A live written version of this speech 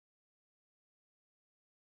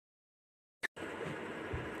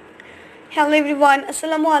Hello everyone,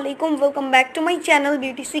 Assalamu alaikum. Welcome back to my channel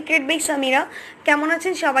Beauty Secret by Samira. কেমন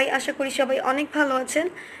আছেন সবাই? আশা করি সবাই অনেক ভালো আছেন।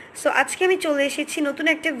 সো আজকে আমি চলে এসেছি নতুন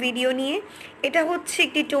একটা ভিডিও নিয়ে। এটা হচ্ছে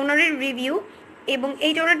একটি টোনারের রিভিউ এবং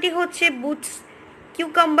এই টোনারটি হচ্ছে বুটস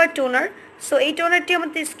কিউকাম্বার টোনার। সো এই টোনারটি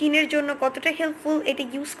আমাদের স্কিনের জন্য কতটা হেল্পফুল, এটা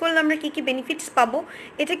ইউজ করলে আমরা কী কী বেনিফিটস পাবো,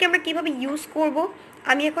 এটাকে আমরা কীভাবে ইউজ করব,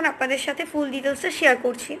 আমি এখন আপনাদের সাথে ফুল ডিটেলসটা শেয়ার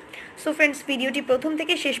করছি। সো ফ্রেন্ডস, ভিডিওটি প্রথম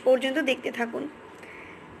থেকে শেষ পর্যন্ত দেখতে থাকুন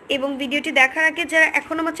এবং ভিডিওটি দেখার আগে যারা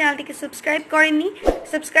এখন আমার চ্যানেলটিকে সাবস্ক্রাইব করেননি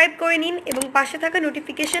সাবস্ক্রাইব করে নিন এবং পাশে থাকা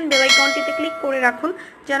নোটিফিকেশন বেল আইকনটিতে ক্লিক করে রাখুন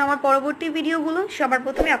যেন আমার পরবর্তী ভিডিওগুলো সবার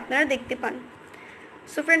প্রথমে আপনারা দেখতে পান।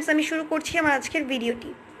 সো ফ্রেন্ডস, আমি শুরু করছি আমার আজকের ভিডিওটি।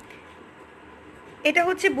 এটা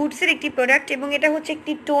হচ্ছে বুটসের একটি প্রোডাক্ট এবং এটা হচ্ছে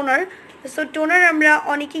একটি টোনার। সো টোনার আমরা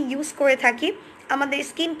অনেকেই ইউজ করে থাকি আমাদের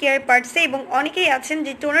স্কিন কেয়ার পার্টসে এবং অনেকেই আছেন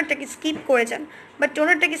যে টোনারটাকে স্কিপ করে যান, বাট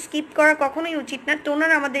টোনারটাকে স্কিপ করা কখনোই উচিত না।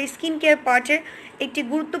 টোনার আমাদের স্কিন কেয়ার পার্টের একটি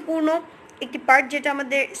গুরুত্বপূর্ণ একটি পার্ট, যেটা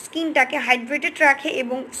আমাদের স্কিনটাকে হাইড্রেটেড রাখে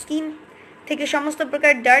এবং স্কিন থেকে সমস্ত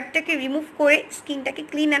প্রকার ডার্টটাকে রিমুভ করে স্কিনটাকে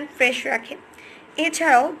ক্লিন অ্যান্ড ফ্রেশ রাখে।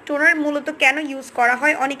 এছাড়াও টোনার মূলত কেন ইউজ করা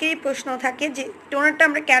হয়, অনেকেরই প্রশ্ন থাকে যে টোনারটা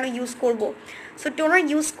আমরা কেন ইউজ করব। সো টোনার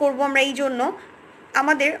ইউজ করব আমরা এই জন্য,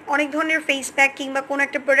 আমাদের অনেক ধরনের ফেস প্যাক কিংবা কোনো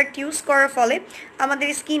একটা প্রোডাক্ট ইউজ করার ফলে আমাদের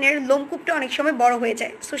স্কিনের লোমকূপটা অনেক সময় বড় হয়ে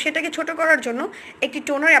যায়। সো সেটাকে ছোট করার জন্য একটি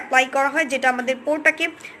টোনার অ্যাপ্লাই করা হয়, যেটা আমাদের পোরটাকে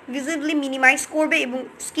ভিজিবলি মিনিমাইজ করবে এবং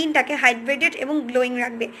স্কিনটাকে হাইড্রেটেড এবং গ্লোয়িং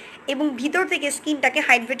রাখবে এবং ভিতর থেকে স্কিনটাকে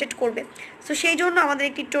হাইড্রেটেড করবে। সো সেই জন্য আমাদের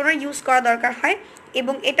একটি টোনার ইউজ করা দরকার হয়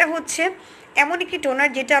এবং এটা হচ্ছে এমন একটি টোনার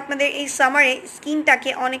যেটা আপনাদের এই সামারে স্কিনটাকে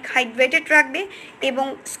অনেক হাইড্রেটেড রাখবে এবং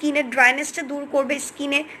স্কিনের ড্রাইনেসটা দূর করবে,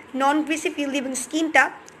 স্কিনে নন গ্রিসি ফিল দিবে এবং স্কিনটা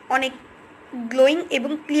অনেক গ্লোয়িং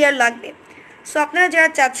এবং ক্লিয়ার লাগবে। সো আপনারা যারা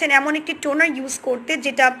চাচ্ছেন এমন একটি টোনার ইউজ করতে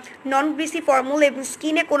যেটা নন গ্রিসি ফর্মুলা এবং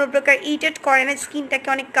স্কিনে কোনো প্রকার ইরিটেট করে না, স্কিনটাকে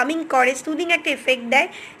অনেক কামিং করে, সুদিং একটা এফেক্ট দেয়,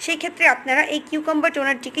 সেই ক্ষেত্রে আপনারা এই কিউকাম্বার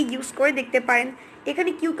টোনারটিকে ইউজ করে দেখতে পারেন।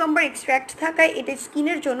 এখানে কিউকাম্বার এক্সট্র্যাক্ট থাকায় এটা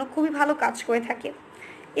স্কিনের জন্য খুবই ভালো কাজ করে থাকে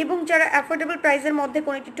এবং যারা অ্যাফোর্ডেবল প্রাইসের মধ্যে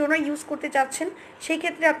কোনো একটি টোনার ইউজ করতে চাচ্ছেন সেই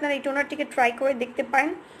ক্ষেত্রে আপনারা এই টোনারটিকে ট্রাই করে দেখতে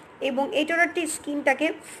পারেন এবং এই টোনারটি স্কিনটাকে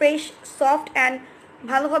ফ্রেশ, সফট অ্যান্ড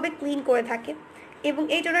ভালোভাবে ক্লিন করে থাকে এবং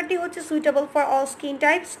এই টোনারটি হচ্ছে suitable for all skin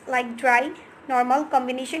types like dry, normal,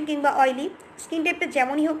 combination কিংবা অয়েলি। স্কিন টাইপটা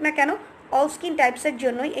যেমনই হোক না কেন, অল স্কিন টাইপসের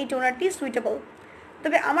জন্যই এই টোনারটি সুইটেবল।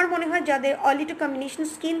 তবে আমার মনে হয় যাদের অয়েলি টু কম্বিনেশন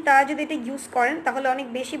স্কিন তারা যদি এটা ইউজ করেন তাহলে অনেক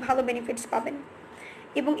বেশি ভালো বেনিফিটস পাবেন।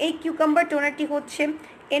 এবং এই কিউকাম্বার টোনারটি হচ্ছে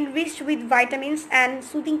enriched with vitamins and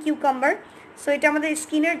soothing cucumber. So এটা আমাদের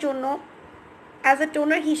স্কিনের জন্য অ্যাজ আ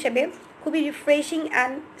টোনার হিসেবে খুবই রিফ্রেশিং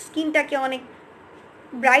অ্যান্ড স্কিনটাকে অনেক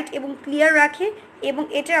ব্রাইট এবং ক্লিয়ার রাখে এবং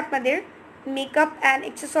এটা আপনাদের মেকআপ অ্যান্ড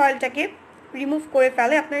এক্সেস অয়েলটাকে রিমুভ করে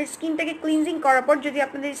ফেলে। আপনার স্কিনটাকে ক্লিনজিং করার পর যদি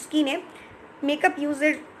আপনাদের স্কিনে মেকআপ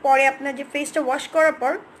ইউজের পরে আপনার যে ফেসটা ওয়াশ করার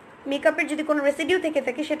পর মেকআপের যদি কোনো রেসিডিউ থেকে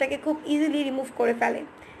থাকে সেটাকে খুব ইজিলি রিমুভ করে ফেলে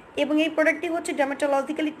এবং এই প্রোডাক্টটি হচ্ছে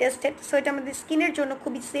ডার্মাটোলজিক্যালি টেস্টেড। সো এটা আমাদের স্কিনের জন্য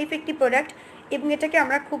খুবই সেফ একটি প্রোডাক্ট এবং এটাকে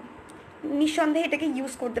আমরা খুব নিঃসন্দেহে এটাকে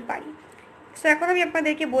ইউজ করতে পারি। সো এখন আমি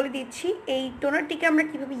আপনাদেরকে বলে দিচ্ছি এই টোনারটিকে আমরা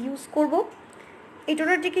কীভাবে ইউজ করব। এই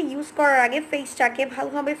টোনারটিকে ইউজ করার আগে ফেসটাকে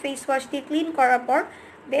ভালোভাবে ফেস ওয়াশ দিয়ে ক্লিন করার পর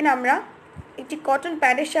দেন আমরা একটি কটন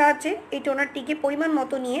প্যাডের সাহায্যে এই টোনারটিকে পরিমাণ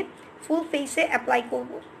মতো নিয়ে ফুল ফেসে অ্যাপ্লাই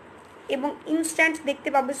করব এবং ইনস্ট্যান্ট দেখতে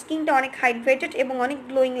পাবো স্কিনটা অনেক হাইড্রেটেড এবং অনেক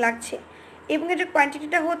গ্লোয়িং লাগছে এবং এটার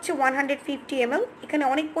কোয়ান্টিটিটা হচ্ছে 150 ml। এখানে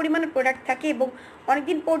অনেক পরিমাণে প্রোডাক্ট থাকে এবং অনেক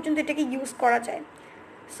দিন পর্যন্ত এটাকে ইউজ করা যায়।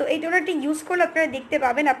 সো এই টোনারটি ইউজ করলে আপনারা দেখতে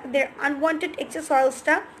পাবেন আপনাদের আনওয়ান্টেড এক্সেস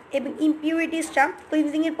অয়েলসটা এবং ইমপিউরিটিসটা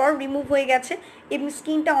ক্লিনজিংয়ের পর রিমুভ হয়ে গেছে এবং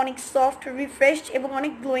স্কিনটা অনেক সফট, রিফ্রেশড এবং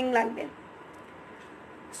অনেক গ্লোয়িং লাগবে।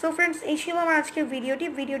 সো ফ্রেন্ডস, এই ছিল আমার আজকের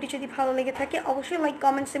ভিডিওটি যদি ভালো লেগে থাকে অবশ্যই লাইক,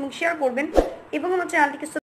 কমেন্টস এবং শেয়ার করবেন এবং আমার চ্যানেলটিকে